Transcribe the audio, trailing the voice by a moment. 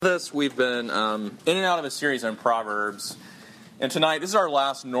We've been in and out of a series on Proverbs, and tonight, this is our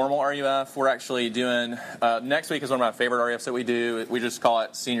last normal RUF. We're actually doing, next week is one of my favorite RUFs that we do. We just call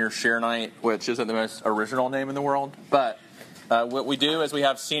it Senior Share Night, which isn't the most original name in the world, but what we do is we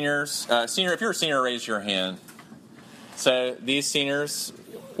have seniors, if you're a senior, raise your hand. So these seniors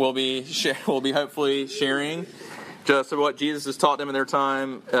will be hopefully sharing just what Jesus has taught them in their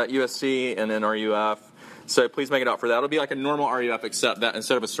time at USC and in RUF. So please make it out for that. It'll be like a normal RUF, except that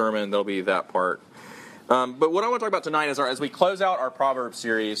instead of a sermon, there'll be that part. But what I want to talk about tonight is as we close out our Proverbs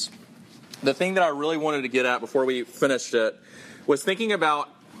series, the thing that I really wanted to get at before we finished it was thinking about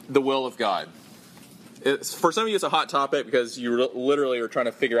the will of God. For some of you, it's a hot topic because you literally are trying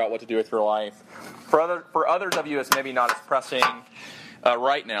to figure out what to do with your life. For others of you, it's maybe not as pressing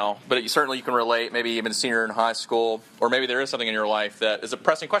right now, but certainly you can relate, maybe even a senior in high school, or maybe there is something in your life that is a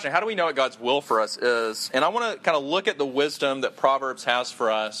pressing question. How do we know what God's will for us is? And I want to kind of look at the wisdom that Proverbs has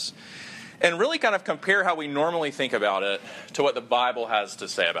for us and really kind of compare how we normally think about it to what the Bible has to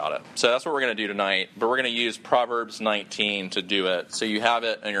say about it. So that's what we're going to do tonight, but we're going to use Proverbs 19 to do it. So you have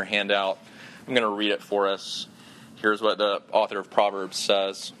it in your handout. I'm going to read it for us. Here's what the author of Proverbs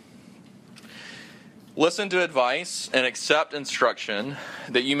says. Listen to advice and accept instruction,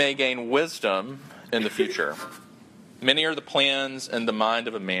 that you may gain wisdom in the future. Many are the plans in the mind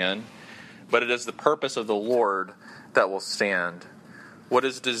of a man, but it is the purpose of the Lord that will stand. What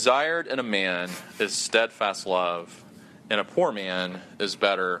is desired in a man is steadfast love, and a poor man is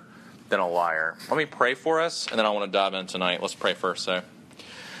better than a liar. Let me pray for us, and then I want to dive in tonight. Let's pray first. So,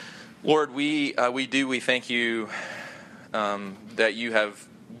 Lord, we thank you that you have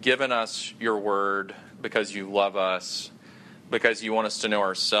given us your word because you love us, because you want us to know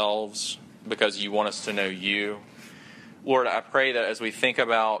ourselves, because you want us to know you. Lord, I pray that as we think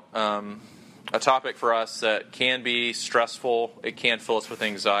about a topic for us that can be stressful, it can fill us with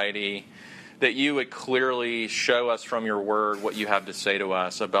anxiety, that you would clearly show us from your word what you have to say to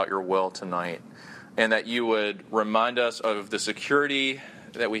us about your will tonight, and that you would remind us of the security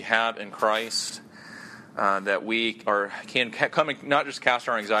that we have in Christ, that we can come and not just cast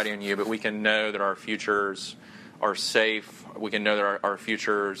our anxiety on you, but we can know that our futures are safe. We can know that our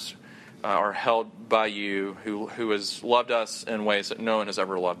futures are held by you, who has loved us in ways that no one has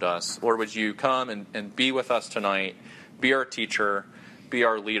ever loved us. Lord, would you come and be with us tonight, be our teacher, be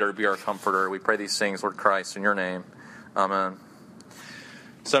our leader, be our comforter. We pray these things, Lord Christ, in your name. Amen.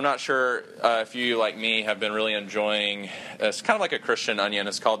 So I'm not sure if you, like me, have been really enjoying, it's kind of like a Christian Onion.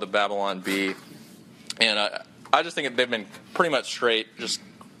 It's called the Babylon Bee. And I just think they've been pretty much straight, just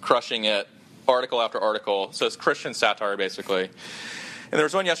crushing it, article after article. So it's Christian satire, basically. And there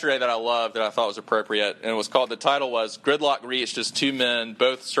was one yesterday that I loved that I thought was appropriate. And it was called, the title was, Gridlock Reached as Two Men,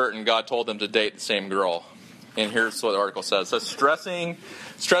 Both Certain God Told Them to Date the Same Girl. And here's what the article says. So stressing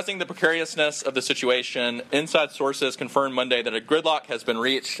the precariousness of the situation, inside sources confirmed Monday that a gridlock has been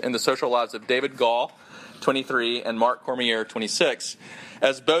reached in the social lives of David Gall, 23, and Mark Cormier, 26,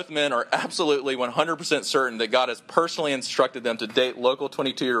 as both men are absolutely 100% certain that God has personally instructed them to date local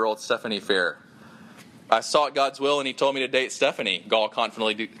 22-year-old Stephanie Fair. I sought God's will and he told me to date Stephanie, Gall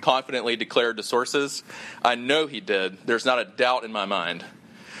confidently declared to sources. I know he did. There's not a doubt in my mind.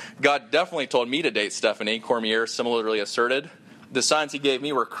 God definitely told me to date Stephanie, Cormier similarly asserted. The signs he gave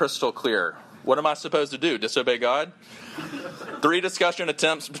me were crystal clear. What am I supposed to do, disobey God? 3 discussion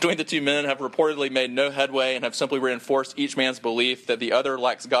attempts between the two men have reportedly made no headway and have simply reinforced each man's belief that the other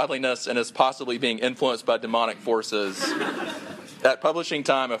lacks godliness and is possibly being influenced by demonic forces. At publishing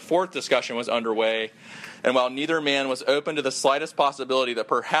time, a 4th discussion was underway, and while neither man was open to the slightest possibility that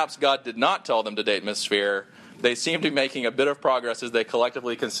perhaps God did not tell them to date Miss Fair, they seemed to be making a bit of progress as they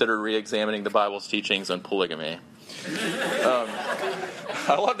collectively considered re-examining the Bible's teachings on polygamy.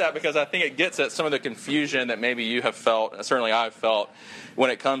 I love that because I think it gets at some of the confusion that maybe you have felt, certainly I've felt,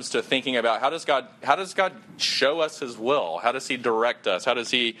 when it comes to thinking about how does God show us his will? How does he direct us? How does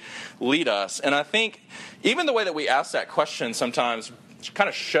he lead us? And I think even the way that we ask that question sometimes kind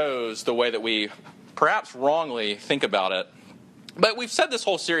of shows the way that we perhaps wrongly think about it. But we've said this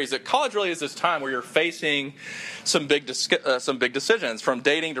whole series that college really is this time where you're facing some big decisions, from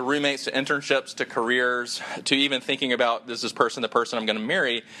dating to roommates to internships to careers to even thinking about, is this person the person I'm going to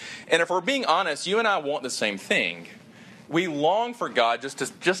marry? And if we're being honest, you and I want the same thing. We long for God just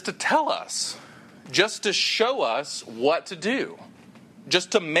to tell us, just to show us what to do,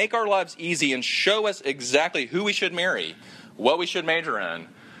 just to make our lives easy and show us exactly who we should marry, what we should major in,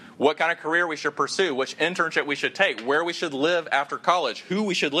 what kind of career we should pursue, which internship we should take, where we should live after college, who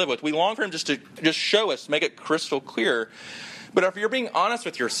we should live with. We long for him just to show us, make it crystal clear. But if you're being honest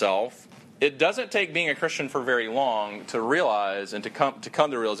with yourself, it doesn't take being a Christian for very long to realize and to come to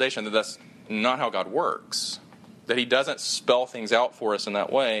the realization that that's not how God works, that he doesn't spell things out for us in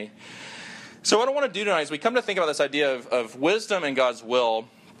that way. So what I want to do tonight is we come to think about this idea of wisdom and God's will.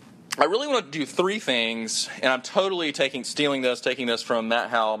 I really want to do three things, and I'm totally taking this from Matt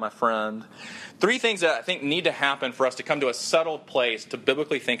Howell, my friend. Three things that I think need to happen for us to come to a settled place to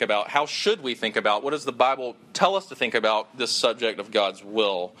biblically think about. How should we think about? What does the Bible tell us to think about this subject of God's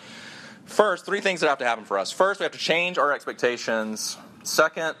will? First, three things that have to happen for us. First, we have to change our expectations.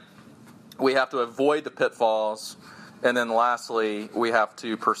 Second, we have to avoid the pitfalls. And then lastly, we have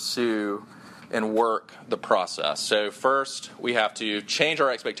to pursue and work the process. So first, we have to change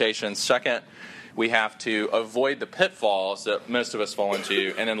our expectations. Second, we have to avoid the pitfalls that most of us fall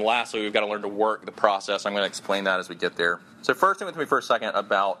into. And then lastly, we've got to learn to work the process. I'm going to explain that as we get there. So first, think with me for a second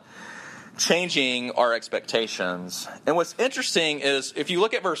about changing our expectations. And what's interesting is, if you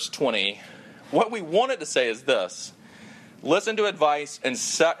look at verse 20, what we wanted to say is this: listen to advice and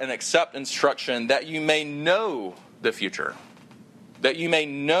accept instruction that you may know the future. That you may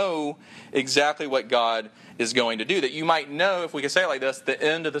know exactly what God is going to do. That you might know, if we could say it like this, the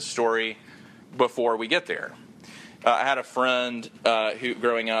end of the story before we get there. I had a friend who,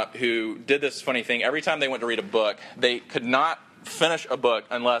 growing up, who did this funny thing. Every time they went to read a book, they could not finish a book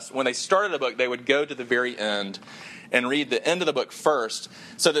unless, when they started a book, they would go to the very end and read the end of the book first,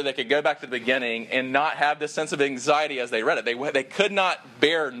 so that they could go back to the beginning and not have this sense of anxiety as they read it. They could not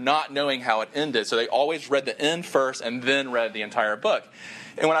bear not knowing how it ended, so they always read the end first and then read the entire book.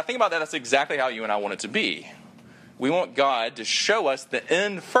 And when I think about that, that's exactly how you and I want it to be. We want God to show us the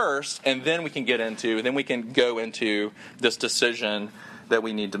end first, and then we can go into this decision that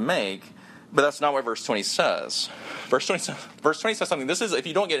we need to make. But that's not what verse 20 says. Verse 20 says something. This is, if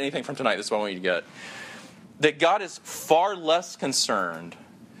you don't get anything from tonight, this is what I want you to get. That God is far less concerned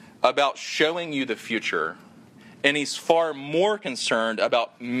about showing you the future, and he's far more concerned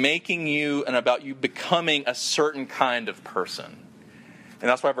about making you and about you becoming a certain kind of person. And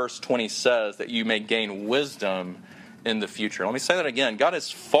that's why verse 20 says that you may gain wisdom in the future. Let me say that again. God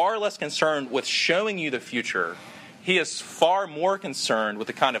is far less concerned with showing you the future. He is far more concerned with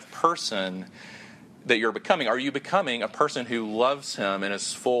the kind of person that you're becoming. Are you becoming a person who loves him and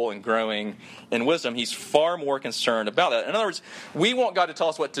is full and growing in wisdom? He's far more concerned about that. In other words, we want God to tell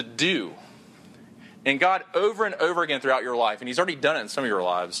us what to do. And God, over and over again throughout your life, and he's already done it in some of your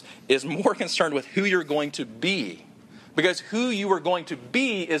lives, is more concerned with who you're going to be. Because who you are going to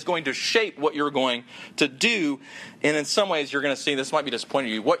be is going to shape what you're going to do. And in some ways, you're going to see, this might be disappointing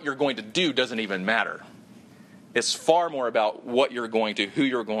to you, what you're going to do doesn't even matter. It's far more about what you're going to, who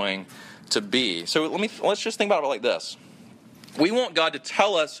you're going to be. So let's just think about it like this. We want God to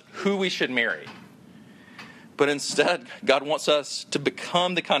tell us who we should marry. But instead, God wants us to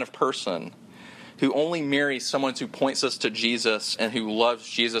become the kind of person who only marries someone who points us to Jesus and who loves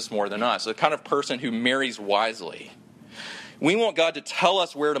Jesus more than us. The kind of person who marries wisely. We want God to tell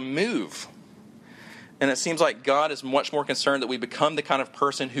us where to move. And it seems like God is much more concerned that we become the kind of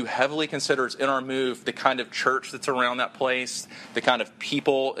person who heavily considers in our move the kind of church that's around that place, the kind of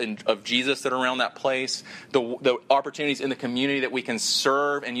people of Jesus that are around that place, the opportunities in the community that we can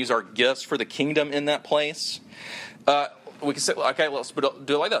serve and use our gifts for the kingdom in that place. We can say, okay, let's do it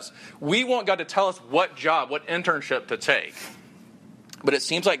like this. We want God to tell us what job, what internship to take. But it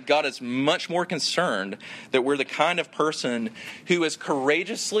seems like God is much more concerned that we're the kind of person who has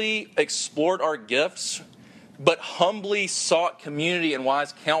courageously explored our gifts, but humbly sought community and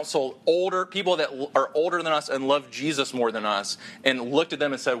wise counsel, people that are older than us and love Jesus more than us, and looked at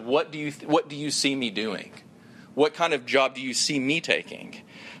them and said, what do you see me doing? What kind of job do you see me taking?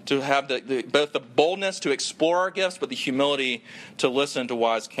 To have both the boldness to explore our gifts, but the humility to listen to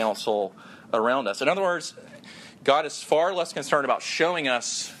wise counsel around us. In other words, God is far less concerned about showing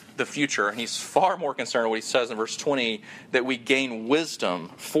us the future, and he's far more concerned with what he says in verse 20, that we gain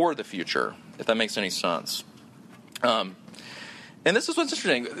wisdom for the future, if that makes any sense. And this is what's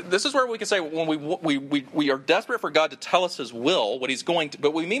interesting. This is where we can say when we are desperate for God to tell us his will, what he's going to,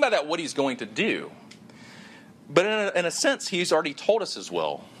 but we mean by that what he's going to do. But in a sense, he's already told us his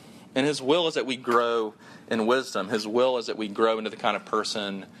will. And his will is that we grow in wisdom. His will is that we grow into the kind of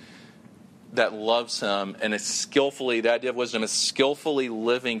person that loves him and is skillfully, the idea of wisdom is skillfully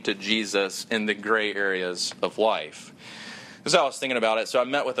living to Jesus in the gray areas of life. This is how I was thinking about it. So I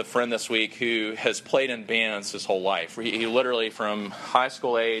met with a friend this week who has played in bands his whole life. He literally, from high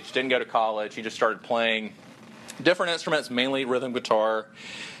school age, didn't go to college. He just started playing different instruments, mainly rhythm guitar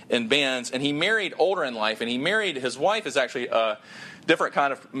and bands. And he married older in life, and his wife is actually a different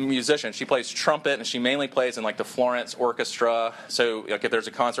kind of musician. She plays trumpet, and she mainly plays in like the Florence Orchestra. So like if there's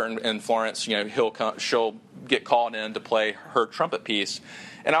a concert in Florence, she'll get called in to play her trumpet piece.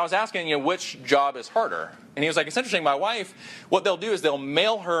 And I was asking, which job is harder? And he was like, it's interesting, my wife, what they'll do is they'll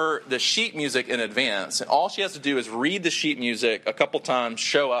mail her the sheet music in advance, and all she has to do is read the sheet music a couple times,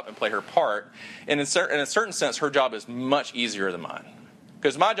 show up, and play her part. And in a certain sense, her job is much easier than mine.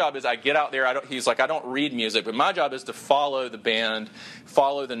 Because my job is I get out there, he's like, I don't read music, but my job is to follow the band,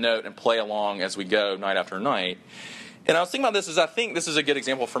 follow the note, and play along as we go night after night. And I was thinking about this, I think this is a good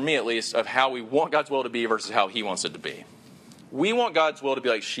example for me at least, of how we want God's will to be versus how he wants it to be. We want God's will to be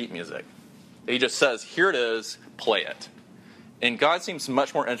like sheet music. He just says, here it is, play it. And God seems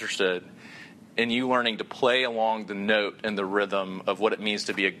much more interested in you learning to play along the note and the rhythm of what it means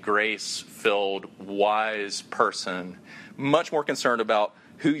to be a grace-filled, wise person, much more concerned about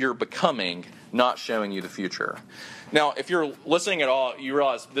who you're becoming, not showing you the future. Now, if you're listening at all, you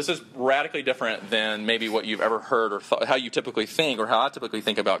realize this is radically different than maybe what you've ever heard or how you typically think or how I typically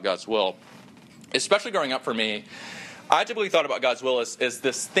think about God's will. Especially growing up for me, I typically thought about God's will as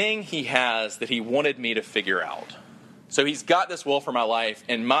this thing he has that he wanted me to figure out. So he's got this will for my life,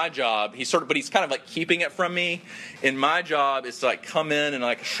 and my job, but he's kind of like keeping it from me. And my job is to like come in and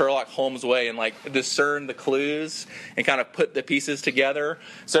like Sherlock Holmes way and like discern the clues and kind of put the pieces together.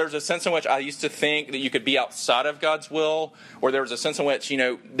 So there's a sense in which I used to think that you could be outside of God's will, or there was a sense in which,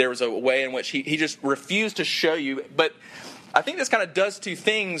 there was a way in which he just refused to show you. But I think this kind of does two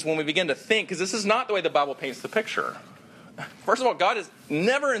things when we begin to think, because this is not the way the Bible paints the picture. First of all, God is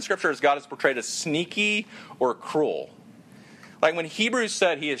never in Scripture as God is portrayed as sneaky or cruel. Like when Hebrews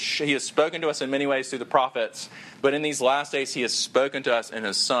said he has spoken to us in many ways through the prophets, but in these last days he has spoken to us in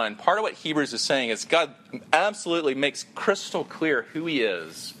his Son. Part of what Hebrews is saying is God absolutely makes crystal clear who he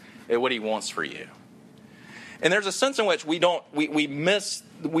is and what he wants for you. And there's a sense in which we don't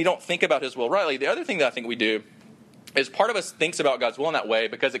think about his will rightly. The other thing that I think we do is part of us thinks about God's will in that way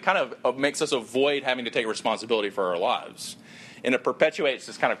because it kind of makes us avoid having to take responsibility for our lives. And it perpetuates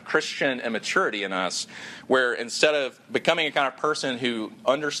this kind of Christian immaturity in us, where instead of becoming a kind of person who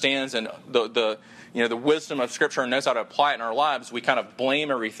understands and the wisdom of Scripture and knows how to apply it in our lives, we kind of blame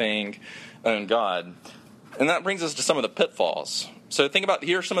everything on God. And that brings us to some of the pitfalls. So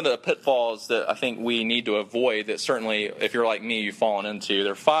here are some of the pitfalls that I think we need to avoid that certainly, if you're like me, you've fallen into.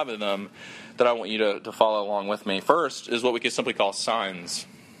 There are 5 of them that I want you to follow along with me. First is what we could simply call signs.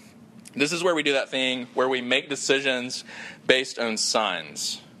 This is where we do that thing where we make decisions based on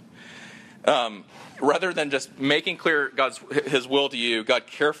signs. Rather than just making clear his will to you, God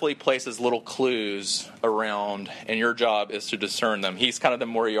carefully places little clues around, and your job is to discern them. He's kind of the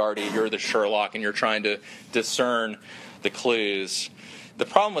Moriarty, you're the Sherlock, and you're trying to discern the clues. The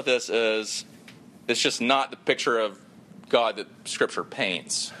problem with this is it's just not the picture of God that Scripture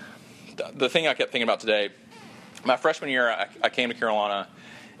paints. The thing I kept thinking about today, my freshman year, I came to Carolina,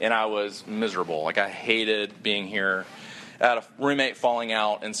 and I was miserable. Like, I hated being here. I had a roommate falling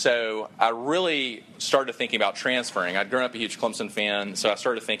out, and so I really started thinking about transferring. I'd grown up a huge Clemson fan, so I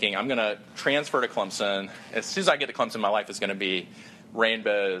started thinking, I'm going to transfer to Clemson. As soon as I get to Clemson, my life is going to be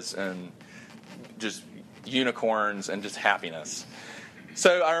rainbows and just unicorns and just happiness.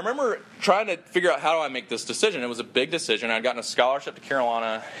 So I remember trying to figure out how do I make this decision. It was a big decision. I'd gotten a scholarship to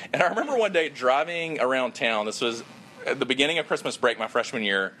Carolina, and I remember one day driving around town. This was at the beginning of Christmas break my freshman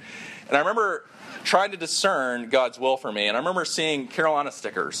year, and I remember trying to discern God's will for me, and I remember seeing Carolina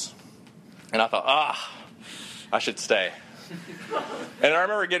stickers, and I thought, I should stay. And I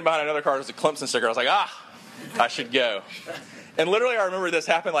remember getting behind another car, it was a Clemson sticker. I was like, I should go. And literally I remember this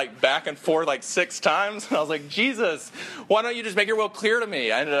happened like back and forth like 6 times, and I was like, Jesus, why don't you just make your will clear to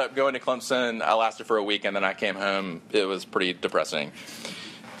me? I ended up going to Clemson. I lasted for a week, and then I came home. It was pretty depressing.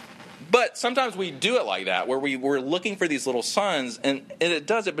 But sometimes we do it like that, where we're looking for these little signs, and it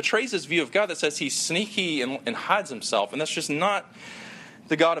betrays this view of God that says he's sneaky and hides himself, and that's just not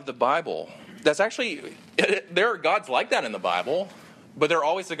the God of the Bible. That's actually, there are gods like that in the Bible, but they're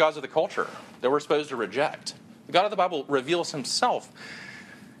always the gods of the culture that we're supposed to reject. The God of the Bible reveals himself,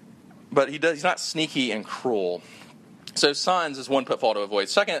 but he's not sneaky and cruel. So signs is one pitfall to avoid.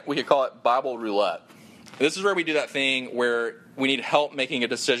 Second, we could call it Bible roulette. This is where we do that thing where we need help making a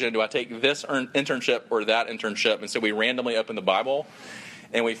decision. Do I take this internship or that internship? And so we randomly open the Bible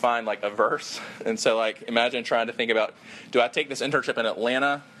and we find like a verse. And so like imagine trying to think about, do I take this internship in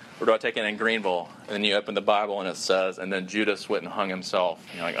Atlanta or do I take it in Greenville? And then you open the Bible and it says, and then Judas went and hung himself.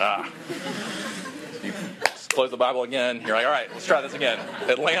 And you're like, close the Bible again. You're like, all right, let's try this again.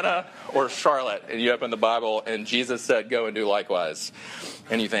 Atlanta or Charlotte? And you open the Bible, and Jesus said, go and do likewise.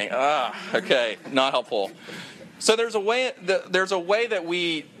 And you think, okay, not helpful. So there's a way that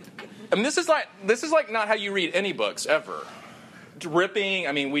we, I mean, this is like not how you read any books ever. Ripping,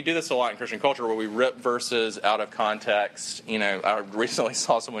 I mean, we do this a lot in Christian culture where we rip verses out of context. You know, I recently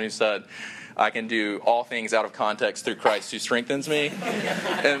saw someone who said, I can do all things out of context through Christ who strengthens me.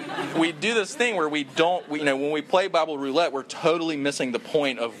 And we do this thing where when we play Bible roulette, we're totally missing the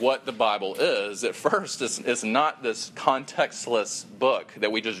point of what the Bible is. At first, it's not this contextless book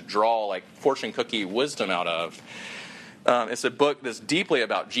that we just draw like fortune cookie wisdom out of. It's a book that's deeply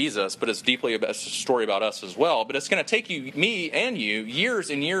about Jesus, but it's deeply a story about us as well. But it's going to take me and you, years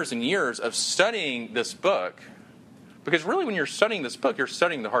and years and years of studying this book. Because really, when you're studying this book, you're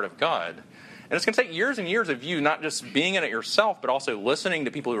studying the heart of God. And it's going to take years and years of you not just being in it yourself, but also listening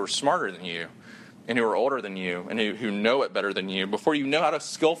to people who are smarter than you, and who are older than you, and who know it better than you, before you know how to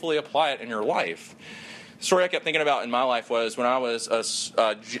skillfully apply it in your life. The story I kept thinking about in my life was when I was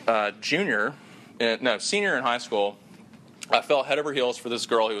a senior in high school. I fell head over heels for this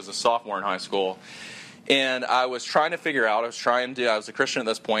girl who was a sophomore in high school. And I was trying to figure out, I was a Christian at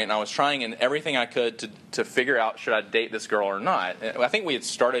this point, and I was trying in everything I could to figure out, should I date this girl or not? And I think we had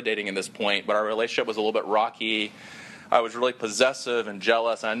started dating at this point, but our relationship was a little bit rocky. I was really possessive and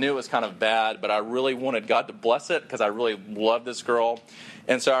jealous, and I knew it was kind of bad, but I really wanted God to bless it because I really loved this girl.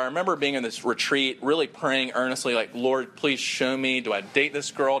 And so I remember being in this retreat, really praying earnestly, like, Lord, please show me, do I date this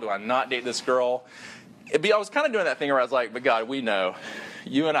girl? Do I not date this girl? I was kind of doing that thing where I was like, but God, we know.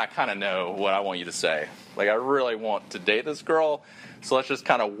 You and I kind of know what I want you to say. Like, I really want to date this girl, so let's just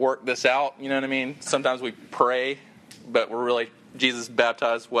kind of work this out, you know what I mean? Sometimes we pray, but we're really, Jesus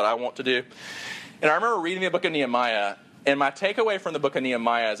baptized what I want to do. And I remember reading the book of Nehemiah, and my takeaway from the book of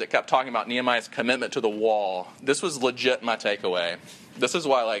Nehemiah is it kept talking about Nehemiah's commitment to the wall. This was legit my takeaway. This is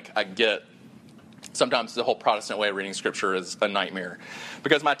why, I get sometimes the whole Protestant way of reading Scripture is a nightmare.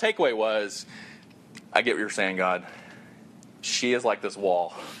 Because my takeaway was, I get what you're saying, God. She is like this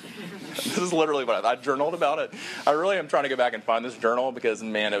wall. This is literally what I journaled about it. I really am trying to go back and find this journal because,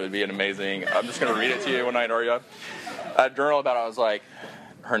 man, it would be an amazing. I'm just going to read it to you one night, are you? I journaled about it. I was like,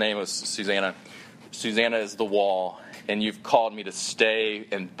 her name was Susanna. Susanna is the wall, and you've called me to stay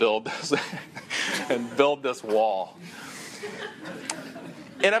and build this and build this wall.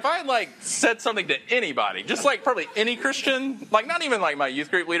 And if I had, said something to anybody, just, probably any Christian, not even, my youth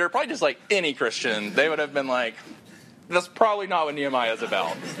group leader, probably just, any Christian, they would have been like, that's probably not what Nehemiah is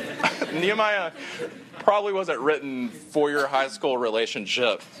about. Nehemiah probably wasn't written for your high school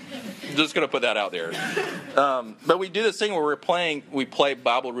relationship. I'm just going to put that out there. But we do this thing where we play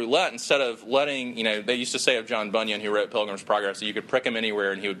Bible roulette instead of letting, they used to say of John Bunyan, who wrote Pilgrim's Progress, that you could prick him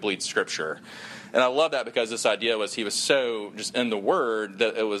anywhere and he would bleed Scripture. And I love that because this idea was he was so just in the Word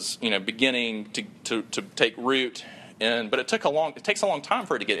that it was, beginning to take root. But it takes a long time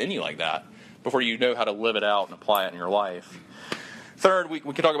for it to get in you like that before you know how to live it out and apply it in your life. Third, we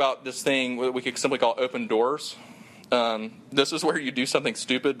could talk about this thing we could simply call open doors. This is where you do something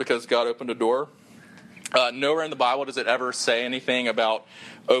stupid because God opened a door. Nowhere in the Bible does it ever say anything about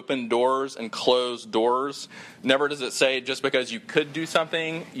open doors and closed doors. Never does it say just because you could do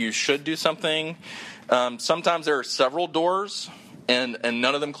something, you should do something. Sometimes there are several doors and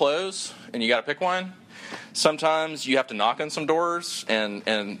none of them close, and you got to pick one. Sometimes you have to knock on some doors and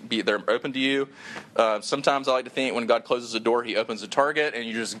they're open to you. Sometimes I like to think when God closes a door, He opens a Target, and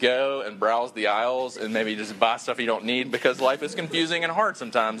you just go and browse the aisles and maybe just buy stuff you don't need because life is confusing and hard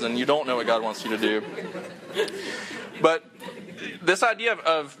sometimes, and you don't know what God wants you to do. But this idea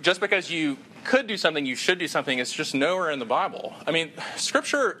of just because you could do something, you should do something, is just nowhere in the Bible. I mean,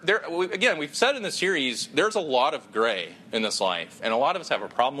 Scripture, again, we've said in the series, there's a lot of gray in this life, and a lot of us have a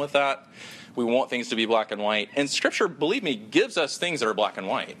problem with that. We want things to be black and white. And Scripture, believe me, gives us things that are black and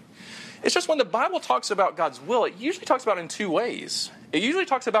white. It's just when the Bible talks about God's will, it usually talks about it in two ways. It usually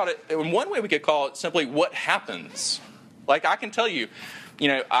talks about it, in one way we could call it simply what happens. Like I can tell you,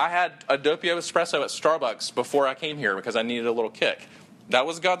 I had a Doppio Espresso at Starbucks before I came here because I needed a little kick. That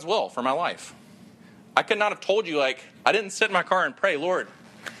was God's will for my life. I could not have told you, I didn't sit in my car and pray, Lord,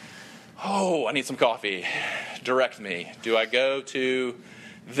 I need some coffee. Direct me. Do I go to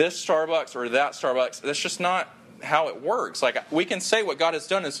this Starbucks or that Starbucks? That's just not how it works. We can say what God has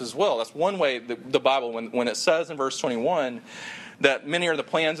done is His will. That's one way the Bible, when it says in verse 21 that many are the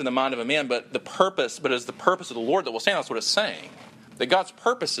plans in the mind of a man, but it is the purpose of the Lord that will stand. That's what it's saying. That God's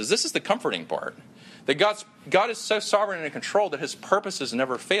purposes, this is the comforting part. That God is so sovereign and in control that His purposes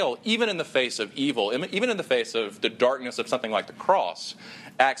never fail, even in the face of evil, even in the face of the darkness of something like the cross.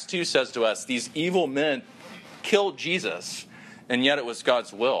 Acts 2 says to us, these evil men kill Jesus, and yet it was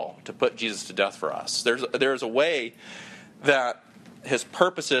God's will to put Jesus to death for us. There's a way that his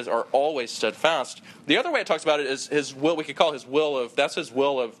purposes are always steadfast. The other way it talks about it is his will. We could call his will of, that's his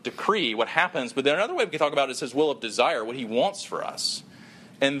will of decree, what happens. But then another way we could talk about it is his will of desire, what he wants for us.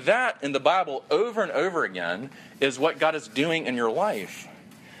 And that, in the Bible, over and over again, is what God is doing in your life.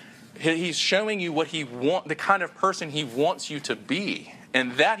 He's showing you what he wants, the kind of person he wants you to be.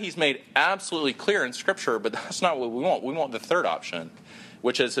 And that he's made absolutely clear in Scripture, but that's not what we want. We want the third option,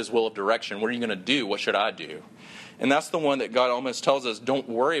 which is his will of direction. What are you going to do? What should I do? And that's the one that God almost tells us, don't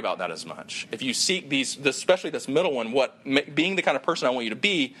worry about that as much. If you seek these, especially this middle one, being the kind of person I want you to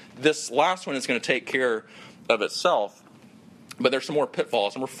be, this last one is going to take care of itself. But there's some more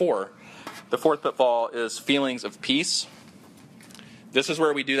pitfalls. Number 4, the fourth pitfall is feelings of peace. This is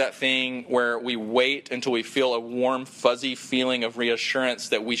where we do that thing where we wait until we feel a warm, fuzzy feeling of reassurance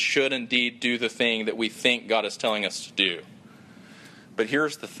that we should indeed do the thing that we think God is telling us to do. But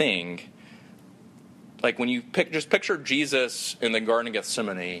here's the thing. Like when you just picture Jesus in the Garden of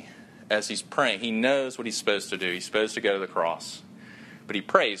Gethsemane as he's praying. He knows what he's supposed to do. He's supposed to go to the cross. But he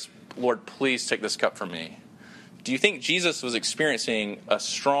prays, Lord, please take this cup from me. Do you think Jesus was experiencing a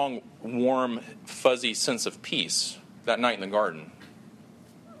strong, warm, fuzzy sense of peace that night in the garden?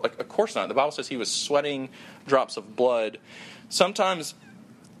 Like, of course not. The Bible says he was sweating drops of blood. Sometimes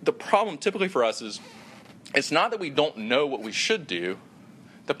the problem typically for us is it's not that we don't know what we should do.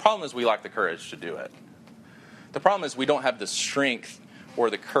 The problem is we lack the courage to do it. The problem is we don't have the strength or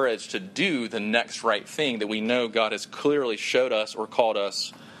the courage to do the next right thing that we know God has clearly showed us or called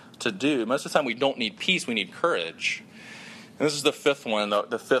us to do. Most of the time we don't need peace, we need courage. And this is the fifth one,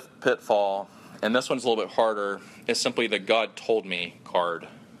 the fifth pitfall. And this one's a little bit harder. It's simply the God told me card.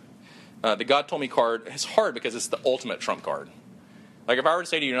 The God told me card is hard because it's the ultimate trump card. Like if I were to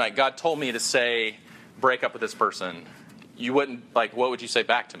say to you tonight, God told me to say, break up with this person, you wouldn't, like, what would you say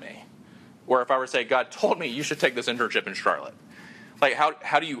back to me? Or if I were to say, God told me you should take this internship in Charlotte. Like,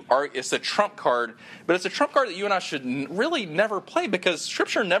 how do you argue? It's a trump card, but it's a trump card that you and I should really never play because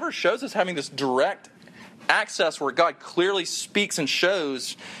Scripture never shows us having this direct access where God clearly speaks and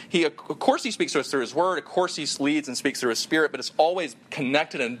shows. Of course he speaks to us through his word. Of course he leads and speaks through his spirit, but it's always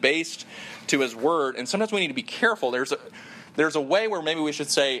connected and based to his word. And sometimes we need to be careful. There's a way where maybe we should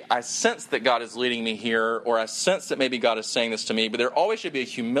say, I sense that God is leading me here, or I sense that maybe God is saying this to me, but there always should be a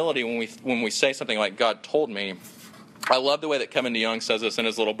humility when we say something like, God told me. I love the way that Kevin DeYoung says this in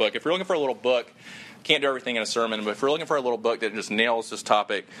his little book. If you're looking for a little book, can't do everything in a sermon, but if you're looking for a little book that just nails this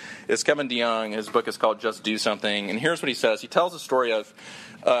topic, it's Kevin DeYoung. His book is called Just Do Something. And here's what he says. He tells the story of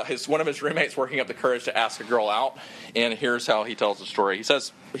one of his roommates working up the courage to ask a girl out. And here's how he tells the story. He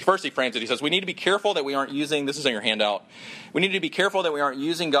says, first he frames it. He says, we need to be careful that we aren't using, this is in your handout, we need to be careful that we aren't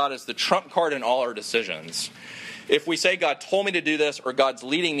using God as the trump card in all our decisions. If we say God told me to do this or God's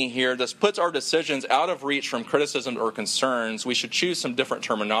leading me here, this puts our decisions out of reach from criticism or concerns. We should choose some different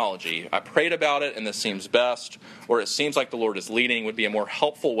terminology. I prayed about it and this seems best, or it seems like the Lord is leading, would be a more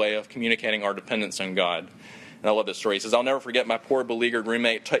helpful way of communicating our dependence on God. And I love this story. He says, I'll never forget my poor beleaguered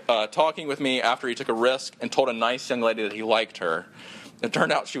roommate talking with me after he took a risk and told a nice young lady that he liked her. It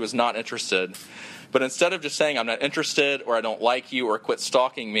turned out she was not interested. But instead of just saying, I'm not interested, or I don't like you, or quit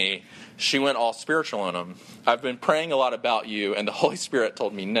stalking me, she went all spiritual on him. I've been praying a lot about you, and the Holy Spirit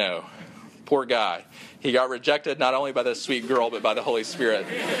told me no. Poor guy. He got rejected not only by this sweet girl, but by the Holy Spirit.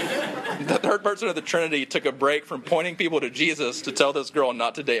 The third person of the Trinity took a break from pointing people to Jesus to tell this girl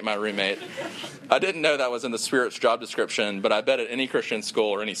not to date my roommate. I didn't know that was in the Spirit's job description, but I bet at any Christian school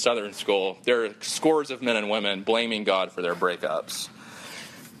or any Southern school, there are scores of men and women blaming God for their breakups.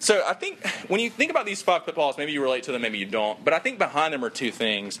 So I think when you think about these 5 pitfalls, maybe you relate to them, maybe you don't. But I think behind them are 2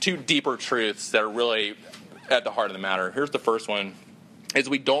 things, 2 deeper truths that are really at the heart of the matter. Here's the first one, is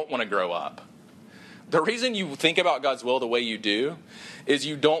we don't want to grow up. The reason you think about God's will the way you do is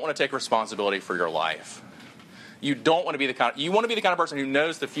you don't want to take responsibility for your life. You don't want to be you want to be the kind of person who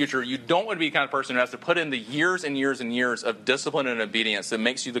knows the future. You don't want to be the kind of person who has to put in the years and years and years of discipline and obedience that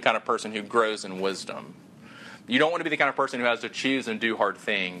makes you the kind of person who grows in wisdom. You don't want to be the kind of person who has to choose and do hard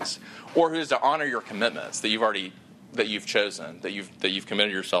things, or who has to honor your commitments that you've chosen, that you've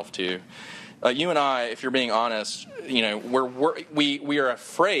committed yourself to. You and I, if you're being honest, we are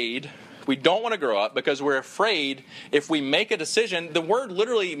afraid. We don't want to grow up because we're afraid if we make a decision. The word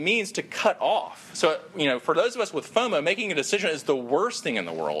literally means to cut off. So, for those of us with FOMO, making a decision is the worst thing in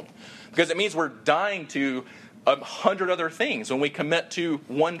the world because it means we're dying to 100 other things when we commit to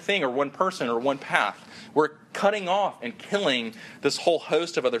one thing or one person or one path. We're cutting off and killing this whole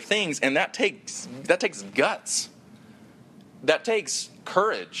host of other things, and that takes guts. That takes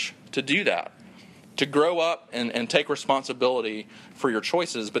courage to do that. to grow up and take responsibility for your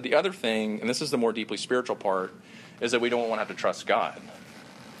choices. But the other thing, and this is the more deeply spiritual part, is that we don't want to have to trust God.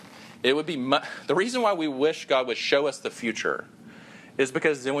 It would be the reason why we wish God would show us the future is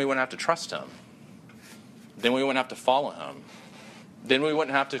because then we wouldn't have to trust Him. Then we wouldn't have to follow Him. Then we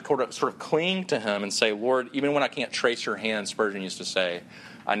wouldn't have to sort of cling to Him and say, Lord, even when I can't trace your hand, Spurgeon used to say,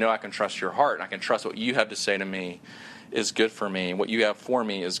 I know I can trust your heart, and I can trust what you have to say to me is good for me. What you have for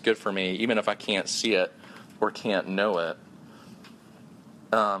me is good for me, even if I can't see it or can't know it.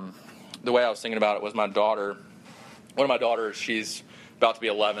 The way I was thinking about it was my daughter. One of my daughters, she's about to be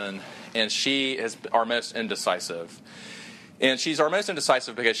 11, and she is our most indecisive. And she's our most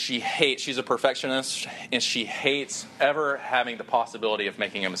indecisive because she's a perfectionist, and she hates ever having the possibility of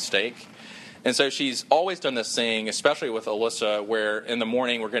making a mistake. And so she's always done this thing, especially with Alyssa, where in the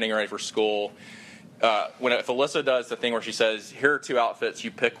morning we're getting ready for school. If Alyssa does the thing where she says, here are 2 outfits,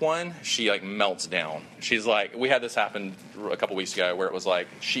 you pick one, she like melts down. She's like, we had this happen a couple weeks ago where it was like,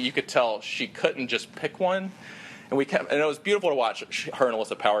 you could tell she couldn't just pick one. And it was beautiful to watch her and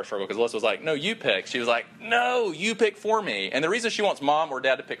Alyssa power struggle, because Alyssa was like, no, you pick. She was like, no, you pick for me. And the reason she wants mom or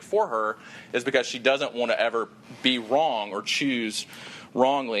dad to pick for her is because she doesn't want to ever be wrong or choose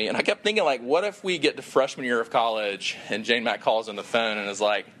wrongly. And I kept thinking, like, what if we get to freshman year of college and Jane Mack calls on the phone and is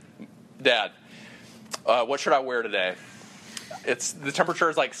like, Dad, what should I wear today? The temperature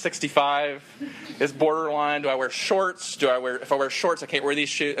is like 65. It's borderline. Do I wear shorts? If I wear shorts, I can't wear these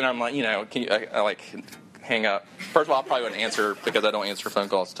shoes. And I'm like, I hang up. First of all, I probably wouldn't answer because I don't answer phone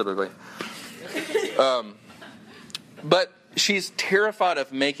calls typically. But she's terrified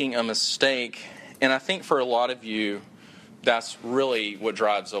of making a mistake. And I think for a lot of you, that's really what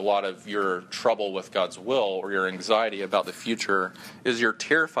drives a lot of your trouble with God's will, or your anxiety about the future, is you're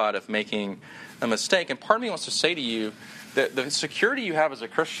terrified of making a mistake. And part of me wants to say to you that the security you have as a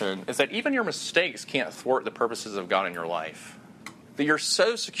Christian is that even your mistakes can't thwart the purposes of God in your life. That you're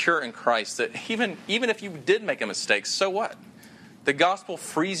so secure in Christ that even if you did make a mistake, so what? The gospel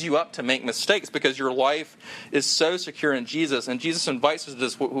frees you up to make mistakes because your life is so secure in Jesus. And Jesus invites us to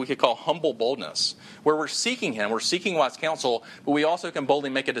this, what we could call humble boldness, where we're seeking Him, we're seeking wise counsel, but we also can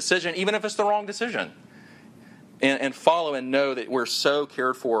boldly make a decision, even if it's the wrong decision. And follow and know that we're so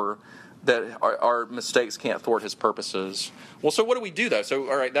cared for that our mistakes can't thwart His purposes. Well, so what do we do, though? So,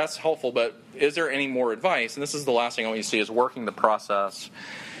 all right, that's helpful, but is there any more advice? And this is the last thing I want you to see, is working the process.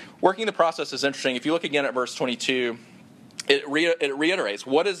 Working the process is interesting. If you look again at verse 22, it reiterates,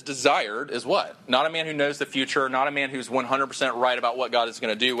 what is desired is what? Not a man who knows the future, not a man who's 100% right about what God is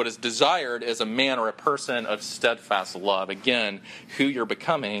going to do. What is desired is a man or a person of steadfast love. Again, who you're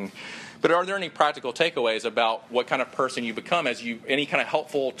becoming. But are there any practical takeaways about what kind of person you become any kind of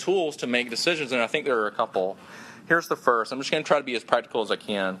helpful tools to make decisions? And I think there are a couple. Here's the first. I'm just going to try to be as practical as I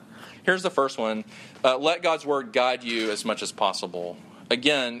can. Here's the first one. Let God's word guide you as much as possible.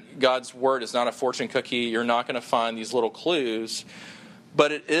 Again, God's word is not a fortune cookie. You're not going to find these little clues.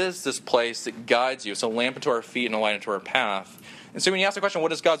 But it is this place that guides you. It's a lamp unto our feet and a light unto our path. And so when you ask the question,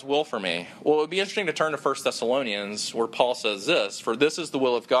 what is God's will for me? Well, it would be interesting to turn to 1 Thessalonians, where Paul says this, for this is the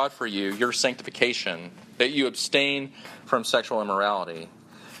will of God for you, your sanctification, that you abstain from sexual immorality.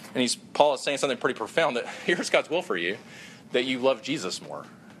 And Paul is saying something pretty profound, that here's God's will for you, that you love Jesus more.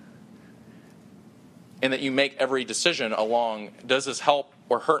 And that you make every decision along, does this help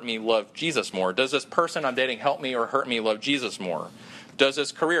or hurt me love Jesus more? Does this person I'm dating help me or hurt me love Jesus more? Does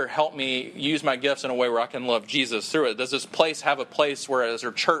this career help me use my gifts in a way where I can love Jesus through it? Does this place have a place where, as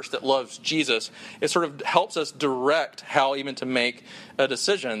a church that loves Jesus, it sort of helps us direct how even to make a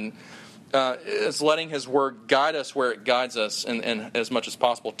decision? It's letting His word guide us where it guides us in as much as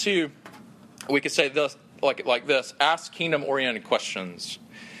possible. 2, we could say this like this: ask kingdom-oriented questions.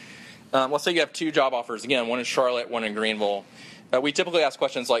 Let's say you have 2 job offers. Again, one in Charlotte, one in Greenville. We typically ask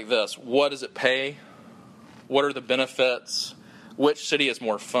questions like this: what does it pay? What are the benefits? Which city is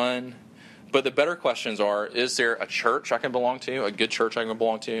more fun? But the better questions are, is there a church I can belong to, a good church I can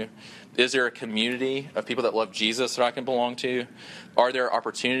belong to? Is there a community of people that love Jesus that I can belong to? Are there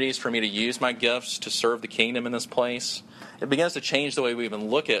opportunities for me to use my gifts to serve the kingdom in this place? It begins to change the way we even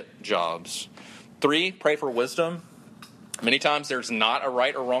look at jobs. 3, pray for wisdom. Many times there's not a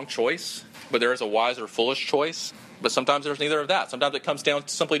right or wrong choice, but there is a wise or foolish choice. But sometimes there's neither of that. Sometimes it comes down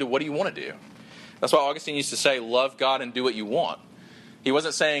simply to, what do you want to do? That's why Augustine used to say, love God and do what you want. He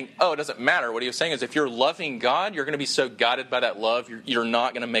wasn't saying, it doesn't matter. What he was saying is, if you're loving God, you're going to be so guided by that love, you're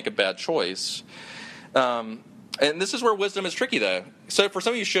not going to make a bad choice. And this is where wisdom is tricky, though. So for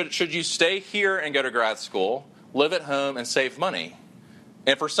some of you, should you stay here and go to grad school, live at home, and save money?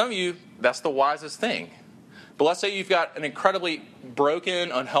 And for some of you, that's the wisest thing. But let's say you've got an incredibly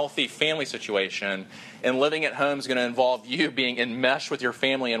broken, unhealthy family situation, and living at home is going to involve you being enmeshed with your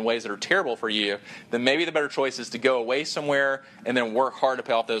family in ways that are terrible for you. Then maybe the better choice is to go away somewhere and then work hard to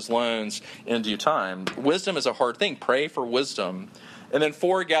pay off those loans in due time. Wisdom is a hard thing. Pray for wisdom. And then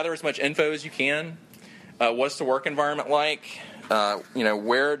 4, gather as much info as you can. What's the work environment like?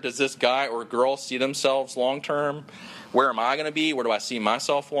 Where does this guy or girl see themselves long term? Where am I going to be? Where do I see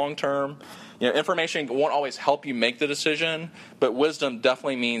myself long term? Information won't always help you make the decision, but wisdom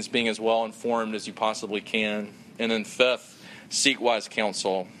definitely means being as well informed as you possibly can. And then 5th, seek wise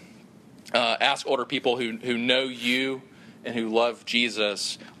counsel. Ask older people who know you and who love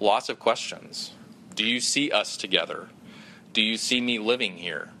Jesus lots of questions. Do you see us together? Do you see me living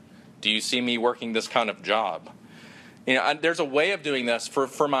here? Do you see me working this kind of job? There's a way of doing this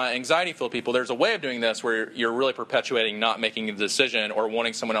for my anxiety-filled people. There's a way of doing this where you're really perpetuating not making a decision or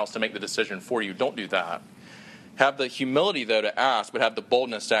wanting someone else to make the decision for you. Don't do that. Have the humility, though, to ask, but have the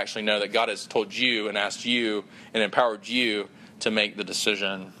boldness to actually know that God has told you and asked you and empowered you to make the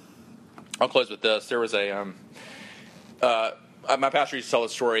decision. I'll close with this. There was my pastor used to tell the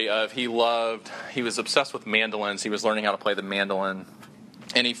story of he was obsessed with mandolins. He was learning how to play the mandolin.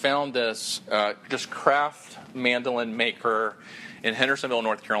 And he found this just craft mandolin maker in Hendersonville,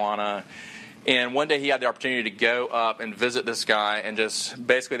 North Carolina. And one day he had the opportunity to go up and visit this guy, and just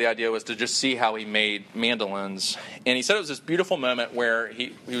basically the idea was to just see how he made mandolins. And he said it was this beautiful moment where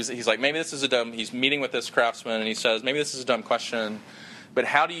he's like, maybe this is he's meeting with this craftsman, and he says, maybe this is a dumb question, but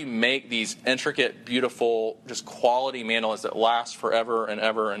how do you make these intricate, beautiful, just quality mandolins that last forever and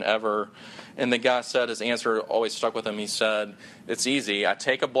ever and ever? And the guy said, his answer always stuck with him. He said, it's easy. I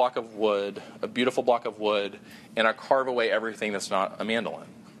take a block of wood, a beautiful block of wood, and I carve away everything that's not a mandolin.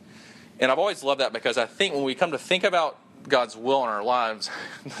 And I've always loved that, because I think when we come to think about God's will in our lives,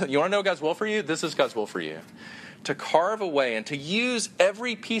 you want to know God's will for you? This is God's will for you. To carve away and to use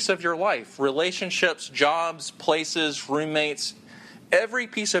every piece of your life, relationships, jobs, places, roommates, every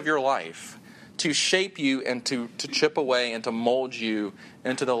piece of your life, to shape you and to chip away and to mold you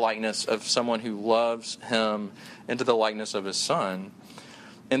into the likeness of someone who loves him, into the likeness of his son.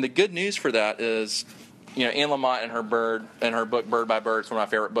 And the good news for that is, Anne Lamott in her book Bird by Bird, it's one of my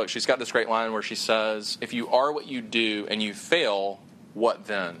favorite books, she's got this great line where she says, if you are what you do and you fail, what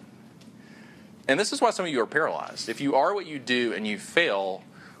then? And this is why some of you are paralyzed. If you are what you do and you fail,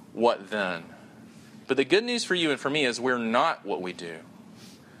 what then? But the good news for you and for me is we're not what we do.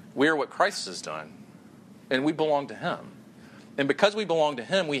 We're what Christ has done. And we belong to him. And because we belong to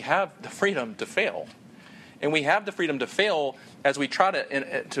him, we have the freedom to fail. And we have the freedom to fail as we try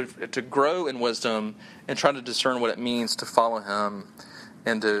to grow in wisdom and try to discern what it means to follow him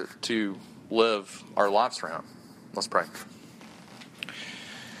and to live our lives for him. Let's pray.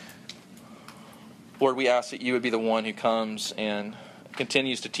 Lord, we ask that you would be the one who comes and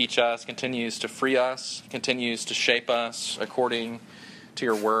continues to teach us, continues to free us, continues to shape us according to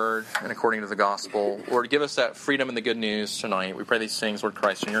your word and according to the gospel. Lord, give us that freedom and the good news tonight. We pray these things, Lord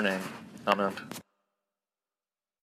Christ, in your name. Amen.